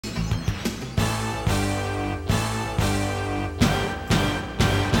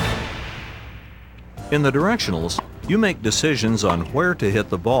In the directionals, you make decisions on where to hit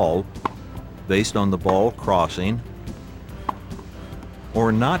the ball based on the ball crossing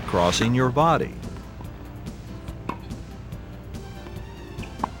or not crossing your body.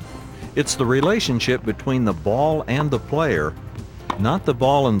 It's the relationship between the ball and the player, not the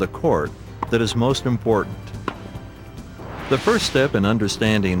ball and the court, that is most important. The first step in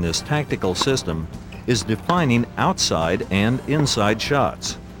understanding this tactical system is defining outside and inside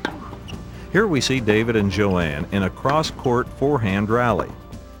shots. Here we see David and Joanne in a cross-court forehand rally.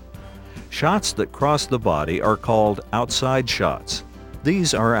 Shots that cross the body are called outside shots.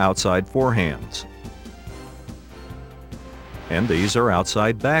 These are outside forehands. And these are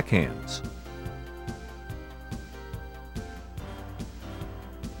outside backhands.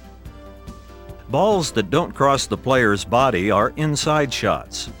 Balls that don't cross the player's body are inside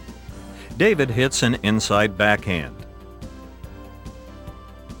shots. David hits an inside backhand.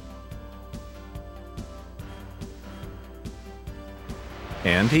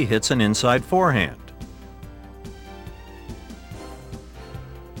 And he hits an inside forehand.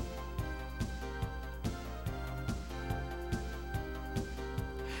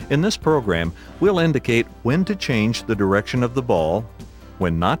 In this program, we'll indicate when to change the direction of the ball,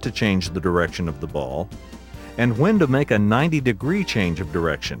 when not to change the direction of the ball, and when to make a 90-degree change of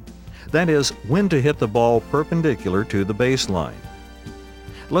direction. That is, when to hit the ball perpendicular to the baseline.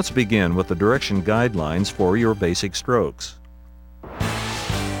 Let's begin with the direction guidelines for your basic strokes.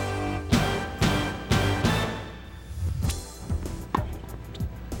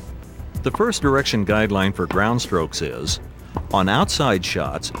 The first direction guideline for ground strokes is, on outside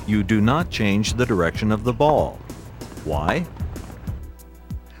shots, you do not change the direction of the ball. Why?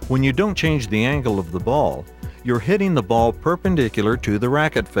 When you don't change the angle of the ball, you're hitting the ball perpendicular to the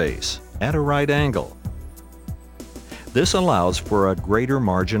racket face, at a right angle. This allows for a greater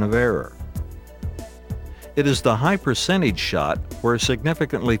margin of error. It is the high percentage shot where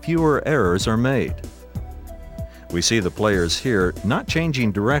significantly fewer errors are made. We see the players here not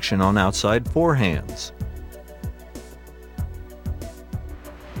changing direction on outside forehands,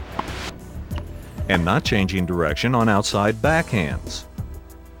 and not changing direction on outside backhands.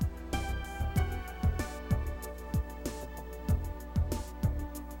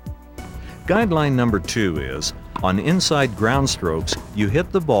 Guideline number 2 is, on inside ground strokes, you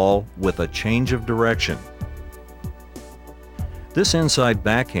hit the ball with a change of direction. This inside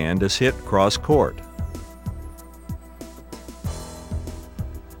backhand is hit cross court.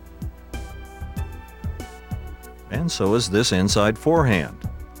 And so is this inside forehand.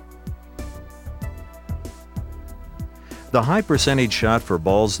 The high percentage shot for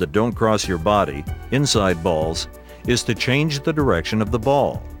balls that don't cross your body, inside balls, is to change the direction of the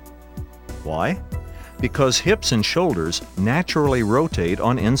ball. Why? Because hips and shoulders naturally rotate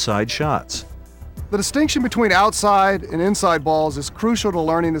on inside shots. The distinction between outside and inside balls is crucial to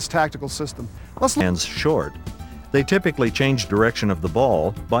learning this tactical system. Hands short, they typically change direction of the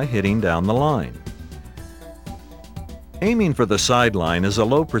ball by hitting down the line. Aiming for the sideline is a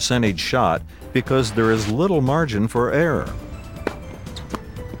low percentage shot because there is little margin for error.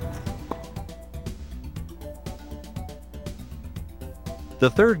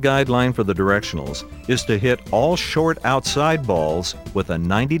 The third guideline for the directionals is to hit all short outside balls with a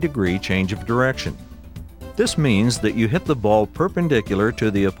 90-degree change of direction. This means that you hit the ball perpendicular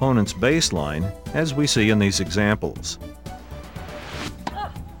to the opponent's baseline, as we see in these examples.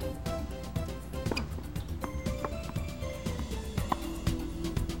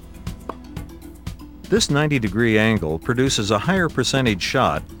 This 90-degree angle produces a higher percentage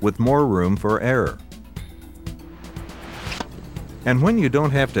shot with more room for error. And when you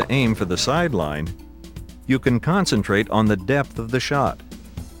don't have to aim for the sideline, you can concentrate on the depth of the shot,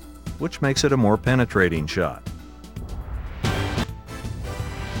 which makes it a more penetrating shot.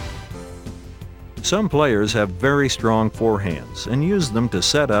 Some players have very strong forehands and use them to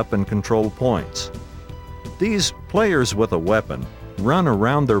set up and control points. These players with a weapon run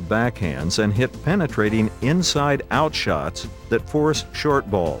around their backhands and hit penetrating inside-out shots that force short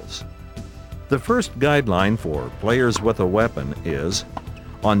balls. The first guideline for players with a weapon is,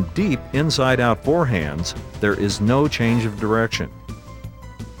 on deep inside-out forehands, there is no change of direction.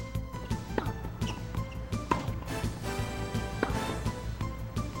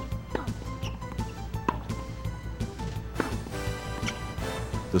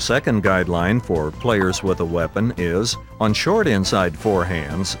 The second guideline for players with a weapon is, on short inside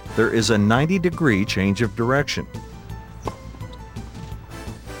forehands, there is a 90-degree change of direction.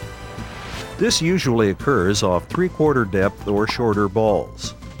 This usually occurs off 3/4 depth or shorter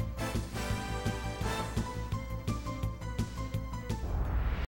balls.